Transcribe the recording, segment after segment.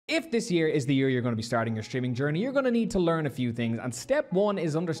If this year is the year you're going to be starting your streaming journey, you're going to need to learn a few things, and step one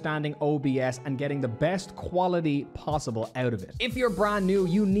is understanding OBS and getting the best quality possible out of it. If you're brand new,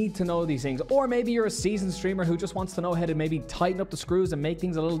 you need to know these things, or maybe you're a seasoned streamer who just wants to know how to maybe tighten up the screws and make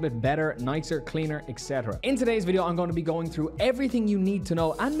things a little bit better, nicer, cleaner, etc. In today's video, I'm going to be going through everything you need to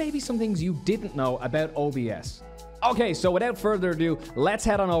know and maybe some things you didn't know about OBS. Okay, so without further ado, let's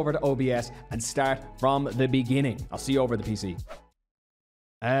head on over to OBS and start from the beginning. I'll see you over the PC.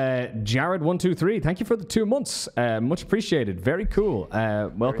 Jared123, thank you for the 2 months. Much appreciated. Very cool.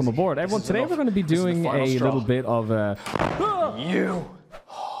 Welcome aboard. Everyone, today we're going to be doing a little bit of You!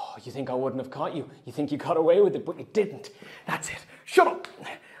 Oh, you think I wouldn't have caught you? You think you got away with it, but you didn't. That's it. Shut up!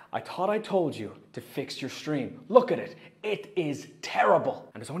 I thought I told you to fix your stream. Look at it. It is terrible.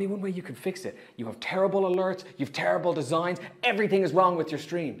 And there's only one way you can fix it. You have terrible alerts, you have terrible designs, everything is wrong with your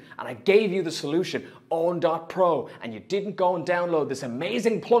stream. And I gave you the solution, Own.pro, and you didn't go and download this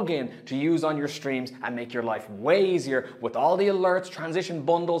amazing plugin to use on your streams and make your life way easier with all the alerts, transition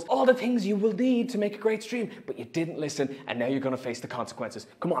bundles, all the things you will need to make a great stream. But you didn't listen, and now you're gonna face the consequences.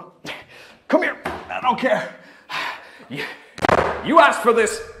 Come on, come here, I don't care. You asked for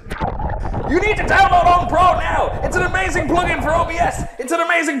this. You need to download Own Pro now. It's an amazing plugin for OBS. It's an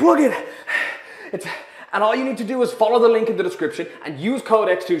amazing plugin. And all you need to do is follow the link in the description and use code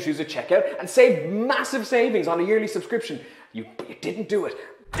xTwoShoes at checkout and save massive savings on a yearly subscription. You didn't do it.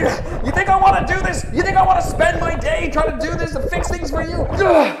 You think I want to do this? You think I want to spend my day trying to do this to fix things for you?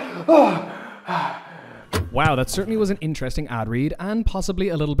 Wow, that certainly was an interesting ad read and possibly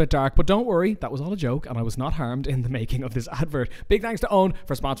a little bit dark, but don't worry, that was all a joke and I was not harmed in the making of this advert. Big thanks to Own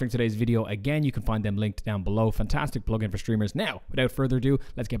for sponsoring today's video. Again, you can find them linked down below. Fantastic plugin for streamers. Now, without further ado,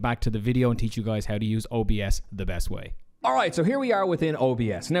 let's get back to the video and teach you guys how to use OBS the best way. Alright, so here we are within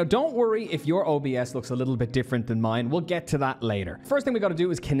OBS. Now don't worry if your OBS looks a little bit different than mine, we'll get to that later. First thing we gotta do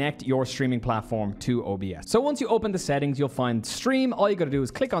is connect your streaming platform to OBS. So once you open the settings, you'll find Stream. All you gotta do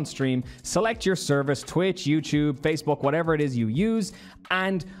is click on Stream, select your service, Twitch, YouTube, Facebook, whatever it is you use,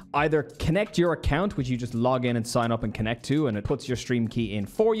 and either connect your account, which you just log in and sign up and connect to, and it puts your stream key in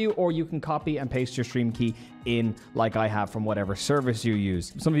for you, or you can copy and paste your stream key in like I have from whatever service you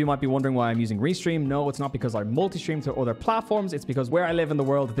use. Some of you might be wondering why I'm using Restream. No, it's not because I multi-stream to other platforms. It's because where I live in the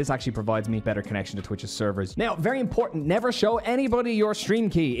world, this actually provides me better connection to Twitch's servers. Now, very important, never show anybody your stream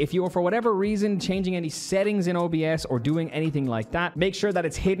key. If you are for whatever reason changing any settings in OBS or doing anything like that, make sure that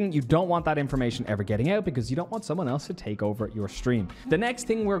it's hidden. You don't want that information ever getting out because you don't want someone else to take over your stream. The next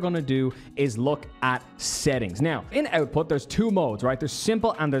thing we're going to do is look at settings. Now, in output, there's two modes, right? There's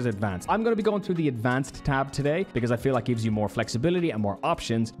simple and there's advanced. I'm going to be going through the advanced tab today because I feel like it gives you more flexibility and more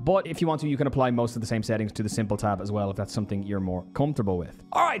options. But if you want to, you can apply most of the same settings to the simple tab as well if that's something you're more comfortable with.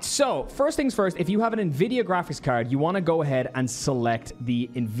 All right, so first things first, if you have an NVIDIA graphics card, you want to go ahead and select the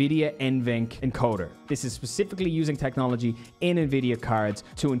NVIDIA NVENC encoder. This is specifically using technology in NVIDIA cards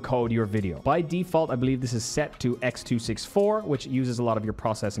to encode your video. By default, I believe this is set to X264, which uses a lot of your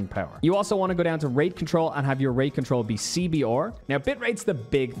processing power. You also want to go down to rate control and have your rate control be CBR. Now, bitrate's the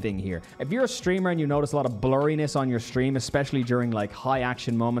big thing here. If you're a streamer and you notice a lot of blurriness on your stream, especially during like high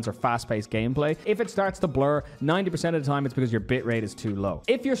action moments or fast-paced gameplay, if it starts to blur, 90% of the time it's because your bitrate is too low.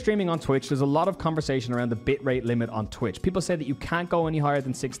 If you're streaming on Twitch, there's a lot of conversation around the bitrate limit on Twitch. People say that you can't go any higher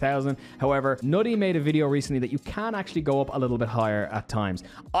than 6,000. However, Nutty made a video recently that you can actually go up a little bit higher at times.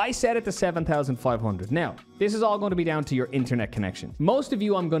 I set it to 7,500. Now, this is all going to be down to your internet connection. Most of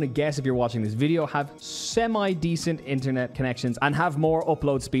you, I'm going to guess if you're watching this video, have semi-decent internet connections and have more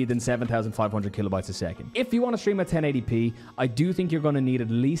upload speed than 7,500 kilobytes a second. If you want to stream at 1080p, I do think you're going to need at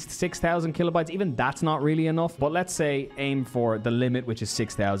least 6,000 kilobytes. Even that's not really enough, but let's say aim for the limit, which is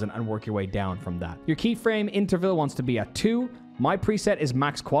 6,000, and work your way down from that. Your keyframe interval wants to be at 2. My preset is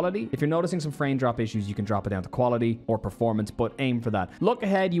max quality. If you're noticing some frame drop issues, you can drop it down to quality or performance, but aim for that. Look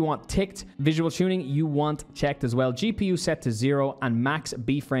ahead, you want ticked. Visual tuning, you want checked as well. GPU set to 0 and max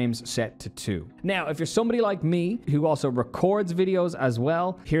B-frames set to 2. Now, if you're somebody like me who also records videos as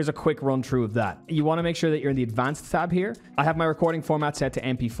well, here's a quick run through of that. You want to make sure that you're in the advanced tab here. I have my recording format set to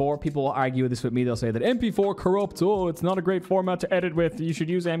MP4. People will argue this with me. They'll say that MP4 corrupts. Oh, it's not a great format to edit with. You should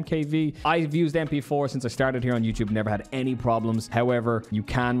use MKV. I've used MP4 since I started here on YouTube. Never had any problems. However, you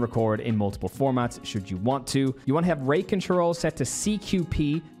can record in multiple formats should you want to. You want to have rate control set to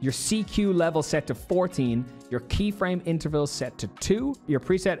CQP, your CQ level set to 14, your keyframe interval set to 2, your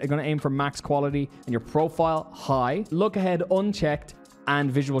preset are going to aim for max quality, and your profile high. Look ahead unchecked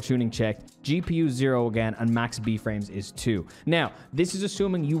and visual tuning checked. GPU 0 again, and max B frames is 2. Now, this is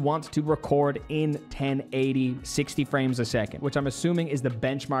assuming you want to record in 1080, 60 frames a second, which I'm assuming is the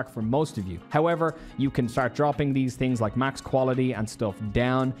benchmark for most of you. However, you can start dropping these things like max quality and stuff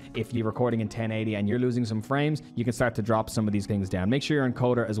down. If you're recording in 1080 and you're losing some frames, you can start to drop some of these things down. Make sure your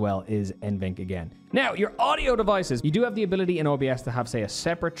encoder as well is NVENC again. Now, your audio devices. You do have the ability in OBS to have, say, a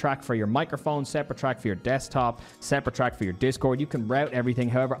separate track for your microphone, separate track for your desktop, separate track for your Discord. You can route everything.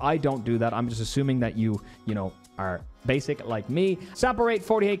 However, I don't do that. I'm just assuming that you know, are basic like me. Sample rate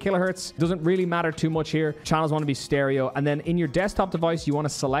 48 kilohertz. Doesn't really matter too much here. Channels want to be stereo. And then in your desktop device, you want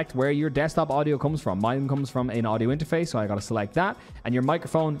to select where your desktop audio comes from. Mine comes from an audio interface, so I got to select that. And your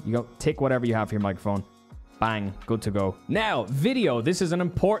microphone, you go tick whatever you have for your microphone. Bang, good to go. Now, video. This is an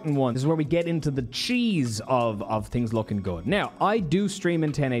important one. This is where we get into the cheese of things looking good. Now, I do stream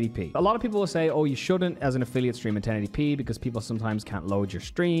in 1080p. A lot of people will say, oh, you shouldn't as an affiliate stream in 1080p because people sometimes can't load your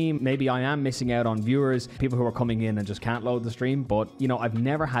stream. Maybe I am missing out on viewers, people who are coming in and just can't load the stream. But, you know, I've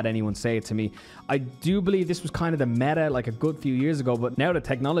never had anyone say it to me. I do believe this was kind of the meta like a good few years ago, but now the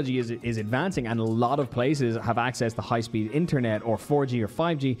technology is advancing and a lot of places have access to high-speed internet or 4G or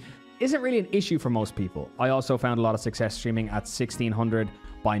 5G. Isn't really an issue for most people. I also found a lot of success streaming at 1600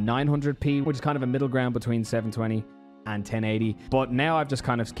 by 900p, which is kind of a middle ground between 720 and 1080. But now I've just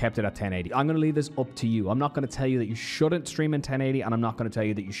kind of kept it at 1080. I'm going to leave this up to you. I'm not going to tell you that you shouldn't stream in 1080, and I'm not going to tell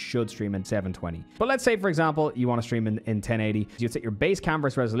you that you should stream in 720. But let's say, for example, you want to stream in 1080. You'd set your base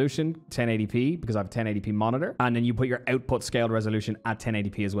canvas resolution 1080p because I have a 1080p monitor, and then you put your output scaled resolution at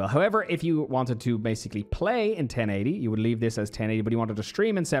 1080p as well. However, if you wanted to basically play in 1080, you would leave this as 1080, but you wanted to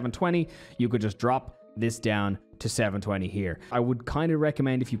stream in 720, you could just drop this down to 720 here. I would kind of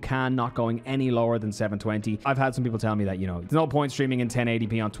recommend, if you can, not going any lower than 720. I've had some people tell me that, you know, there's no point streaming in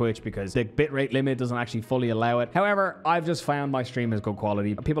 1080p on Twitch because the bitrate limit doesn't actually fully allow it. However, I've just found my stream is good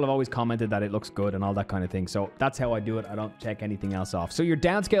quality. People have always commented that it looks good and all that kind of thing. So that's how I do it. I don't check anything else off. So your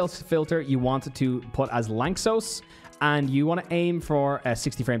downscale filter, you want it to put as Lanczos, and you want to aim for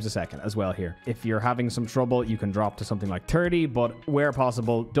 60 frames a second as well here. If you're having some trouble, you can drop to something like 30, but where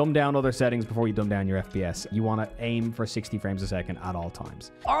possible, dumb down other settings before you dumb down your FPS. You want to aim for 60 frames a second at all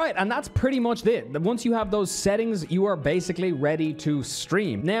times. All right, and that's pretty much it. Once you have those settings, you are basically ready to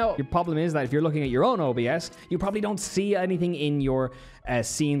stream. Now, your problem is that if you're looking at your own OBS, you probably don't see anything in your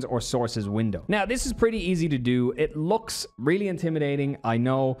scenes or sources window. Now, this is pretty easy to do. It looks really intimidating, I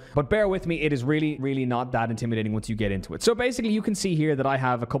know, but bear with me, it is really, really not that intimidating once you get into it. So basically, you can see here that I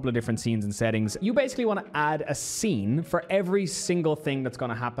have a couple of different scenes and settings. You basically want to add a scene for every single thing that's going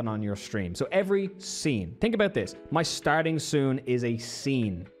to happen on your stream. So every scene. Think about this. My starting soon is a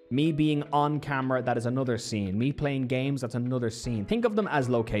scene. Me being on camera, that is another scene. Me playing games, that's another scene. Think of them as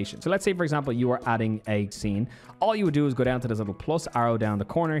locations. So let's say, for example, you are adding a scene. All you would do is go down to this little plus arrow down the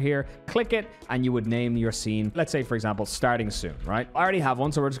corner here, click it, and you would name your scene. Let's say, for example, starting soon, right? I already have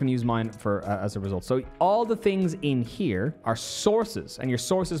one, so we're just gonna use mine for as a result. So all the things in here are sources, and your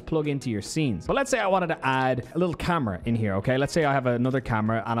sources plug into your scenes. But let's say I wanted to add a little camera in here, okay? Let's say I have another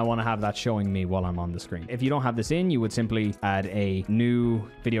camera, and I wanna have that showing me while I'm on the screen. If you don't have this in, you would simply add a new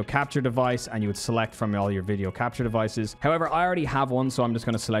video capture device, and you would select from all your video capture devices. However, I already have one, so I'm just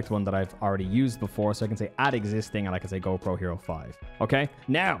going to select one that I've already used before. So I can say add existing, and I can say GoPro Hero 5. Okay,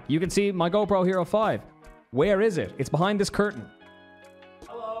 now you can see my GoPro Hero 5. Where is it? It's behind this curtain.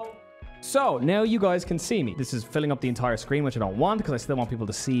 Hello. So now you guys can see me. This is filling up the entire screen, which I don't want because I still want people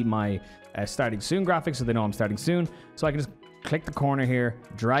to see my starting soon graphics so they know I'm starting soon. So I can just click the corner here,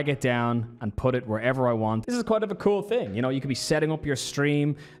 drag it down, and put it wherever I want. This is quite of a cool thing. You know, you could be setting up your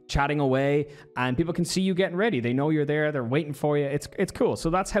stream, chatting away, and people can see you getting ready. They know you're there. They're waiting for you. It's cool.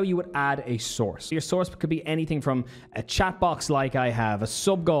 So that's how you would add a source. Your source could be anything from a chat box like I have, a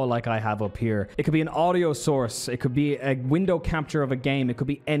sub goal like I have up here. It could be an audio source. It could be a window capture of a game. It could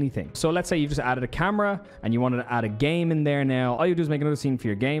be anything. So let's say you just added a camera and you wanted to add a game in there now. All you do is make another scene for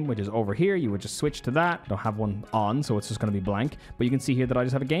your game, which is over here. You would just switch to that. Don't have one on, so it's just going to be blank. But you can see here that I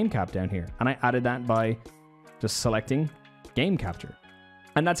just have a game cap down here. And I added that by just selecting game capture.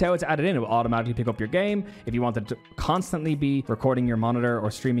 And that's how it's added in. It will automatically pick up your game. If you wanted to constantly be recording your monitor or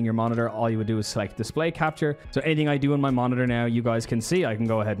streaming your monitor, all you would do is select display capture. So anything I do on my monitor now, you guys can see. I can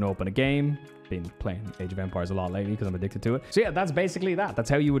go ahead and open a game, been playing Age of Empires a lot lately because I'm addicted to it. So yeah, that's basically that. That's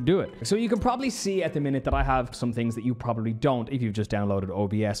how you would do it. So you can probably see at the minute that I have some things that you probably don't if you've just downloaded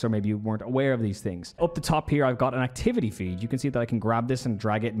OBS, or maybe you weren't aware of these things. Up the top here, I've got an activity feed. You can see that I can grab this and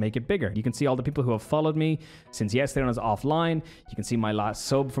drag it and make it bigger. You can see all the people who have followed me since yesterday when I was offline. You can see my last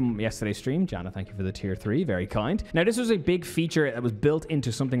sub from yesterday's stream. Jana, thank you for the tier 3. Very kind. Now, this was a big feature that was built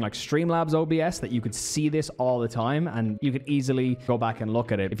into something like Streamlabs OBS, that you could see this all the time and you could easily go back and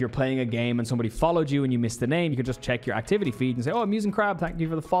look at it. If you're playing a game and somebody followed you and you missed the name, you can just check your activity feed and say, oh, I'm using Crab, thank you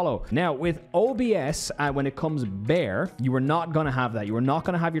for the follow. Now, with OBS, when it comes bare, you are not going to have that. You are not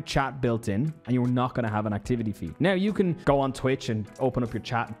going to have your chat built in, and you are not going to have an activity feed. Now, you can go on Twitch and open up your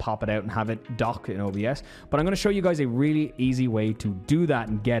chat and pop it out and have it dock in OBS, but I'm going to show you guys a really easy way to do that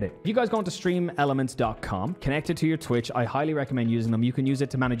and get it. If you guys go into streamelements.com, connect it to your Twitch, I highly recommend using them. You can use it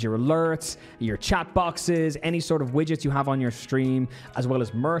to manage your alerts, your chat boxes, any sort of widgets you have on your stream, as well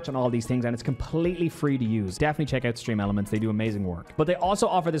as merch and all these things, and it's completely free to use. Definitely check out Stream Elements. They do amazing work. But they also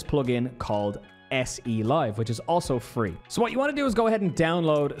offer this plugin called SE Live, which is also free. So what you want to do is go ahead and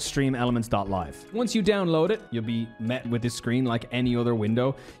download streamelements.live. Once you download it, you'll be met with this screen like any other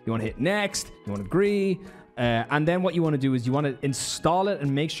window. You want to hit next, you want to agree, and then what you want to do is you want to install it and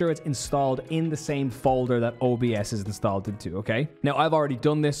make sure it's installed in the same folder that OBS is installed into, okay? Now, I've already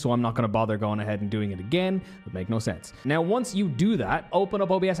done this, so I'm not going to bother going ahead and doing it again. It would make no sense. Now, once you do that, open up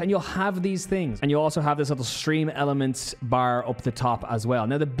OBS and you'll have these things. And you'll also have this little Stream Elements bar up the top as well.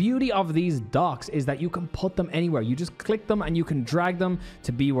 Now, the beauty of these docks is that you can put them anywhere. You just click them and you can drag them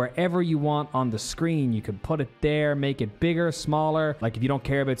to be wherever you want on the screen. You can put it there, make it bigger, smaller. Like if you don't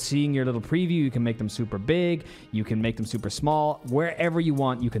care about seeing your little preview, you can make them super big. You can make them super small. Wherever you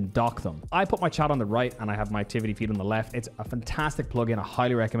want, you can dock them. I put my chat on the right and I have my activity feed on the left. It's a fantastic plugin. I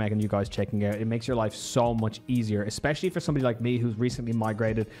highly recommend you guys checking it out. It makes your life so much easier, especially for somebody like me who's recently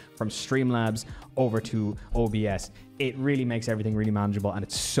migrated from Streamlabs over to OBS. It really makes everything really manageable and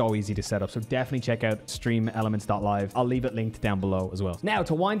it's so easy to set up. So definitely check out streamelements.live. I'll leave it linked down below as well. Now,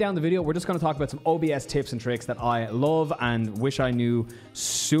 to wind down the video, we're just going to talk about some OBS tips and tricks that I love and wish I knew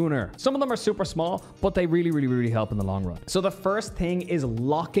sooner. Some of them are super small, but they really help in the long run. So the first thing is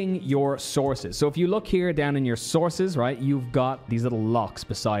locking your sources. So if you look here down in your sources, right, you've got these little locks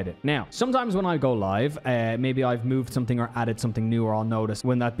beside it. Now, sometimes when I go live, maybe I've moved something or added something new, or I'll notice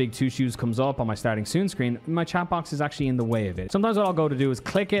when that big xTwoShoes comes up on my starting soon screen, my chat box is actually in the way of it. Sometimes what I'll go to do is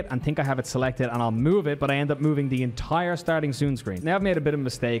click it and think I have it selected and I'll move it, but I end up moving the entire starting soon screen. Now I've made a bit of a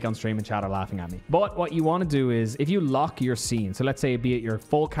mistake on stream and chat are laughing at me. But what you want to do is if you lock your scene, so let's say be it your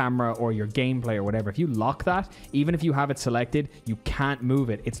full camera or your gameplay or whatever, if you lock that, even if you have it selected, you can't move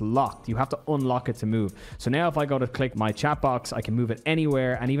it. It's locked. You have to unlock it to move. So now if I go to click my chat box, I can move it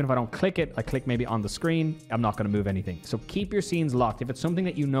anywhere. And even if I don't click it, I click maybe on the screen, I'm not going to move anything. So keep your scenes locked. If it's something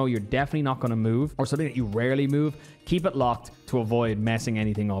that you know you're definitely not going to move, or something that you rarely move, keep it locked to avoid messing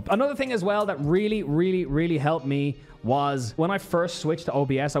anything up. Another thing as well that really helped me was when I first switched to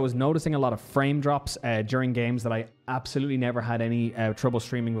OBS, I was noticing a lot of frame drops during games that I absolutely never had any trouble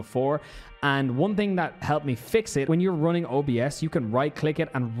streaming before. And one thing that helped me fix it, when you're running OBS, you can right click it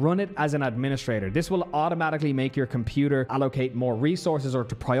and run it as an administrator. This will automatically make your computer allocate more resources or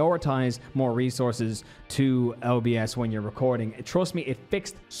to prioritize more resources to OBS when you're recording. Trust me, it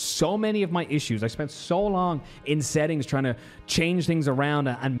fixed so many of my issues. I spent so long in settings trying to change things around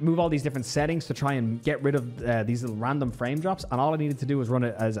and move all these different settings to try and get rid of these little random frame drops. And all I needed to do was run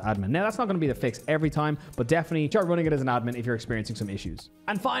it as admin. Now, that's not going to be the fix every time, but definitely try running it as an admin if you're experiencing some issues.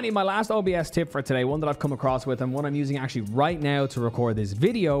 And finally, my last OBS tip for today, one that I've come across with and one I'm using actually right now to record this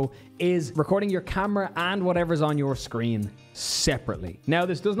video, is recording your camera and whatever's on your screen separately. Now,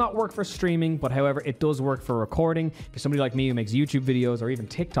 this does not work for streaming, but however, it does work for recording. If you're somebody like me who makes YouTube videos or even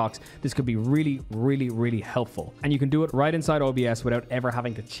TikToks, this could be really helpful. And you can do it right inside OBS without ever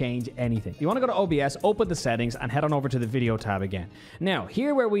having to change anything. You want to go to OBS, open the settings, and head on over to the video tab again. Now,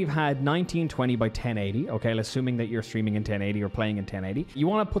 here where we've had 1920 by 1080, okay, assuming that you're streaming in 1080 or playing in 1080, you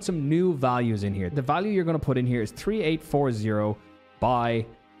want to put some new values in here. The value you're going to put in here is 3840 by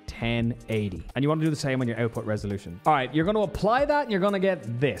 1080, and you want to do the same on your output resolution. All right, you're going to apply that and you're going to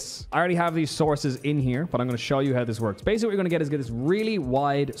get this. I already have these sources in here, but I'm going to show you how this works. Basically what you're going to get is this really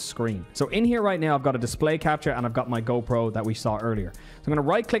wide screen. So in here right now, I've got a display capture and I've got my GoPro that we saw earlier. So I'm going to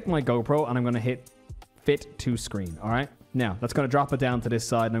right click my GoPro and I'm going to hit fit to screen. All right, now that's going to drop it down to this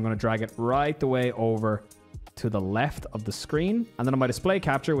side and I'm going to drag it right the way over to the left of the screen. And then on my display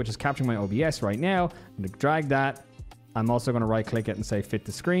capture, which is capturing my OBS right now, I'm going to drag that. I'm also going to right click it and say fit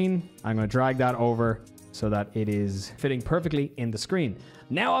the screen. I'm going to drag that over so that it is fitting perfectly in the screen.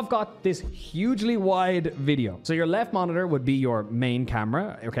 Now I've got this hugely wide video. So your left monitor would be your main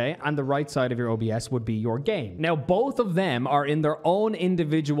camera, okay? And the right side of your OBS would be your game. Now both of them are in their own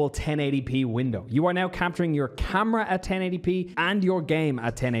individual 1080p window. You are now capturing your camera at 1080p and your game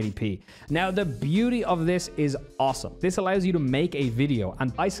at 1080p. Now the beauty of this is awesome. This allows you to make a video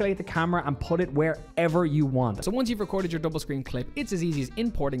and isolate the camera and put it wherever you want. So once you've recorded your double screen clip, it's as easy as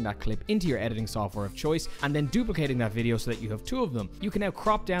importing that clip into your editing software of choice and then duplicating that video so that you have two of them. You can now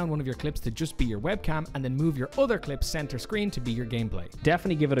crop down one of your clips to just be your webcam and then move your other clip center screen to be your gameplay.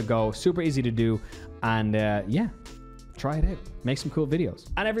 Definitely give it a go. Super easy to do. And yeah, try it out. Make some cool videos.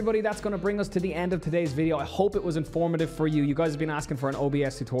 And everybody, that's going to bring us to the end of today's video. I hope it was informative for you. You guys have been asking for an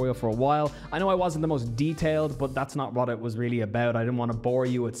OBS tutorial for a while. I know I wasn't the most detailed, but that's not what it was really about. I didn't want to bore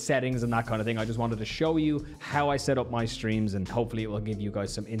you with settings and that kind of thing. I just wanted to show you how I set up my streams, and hopefully it will give you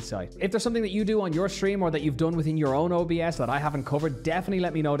guys some insight. If there's something that you do on your stream or that you've done within your own OBS that I haven't covered, definitely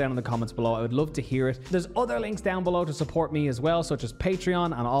let me know down in the comments below. I would love to hear it. There's other links down below to support me as well, such as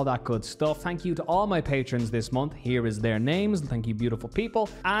Patreon and all that good stuff. Thank you to all my patrons this month. Here is their names. Thank you, beautiful people.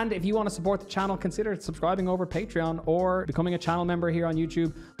 And if you want to support the channel, consider subscribing over Patreon or becoming a channel member here on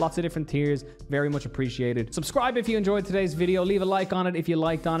YouTube. Lots of different tiers. Very much appreciated. Subscribe if you enjoyed today's video. Leave a like on it if you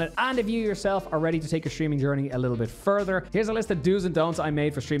liked on it. And if you yourself are ready to take your streaming journey a little bit further, here's a list of do's and don'ts I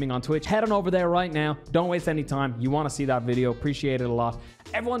made for streaming on Twitch. Head on over there right now. Don't waste any time. You want to see that video. Appreciate it a lot.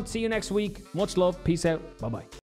 Everyone, see you next week. Much love. Peace out. Bye-bye.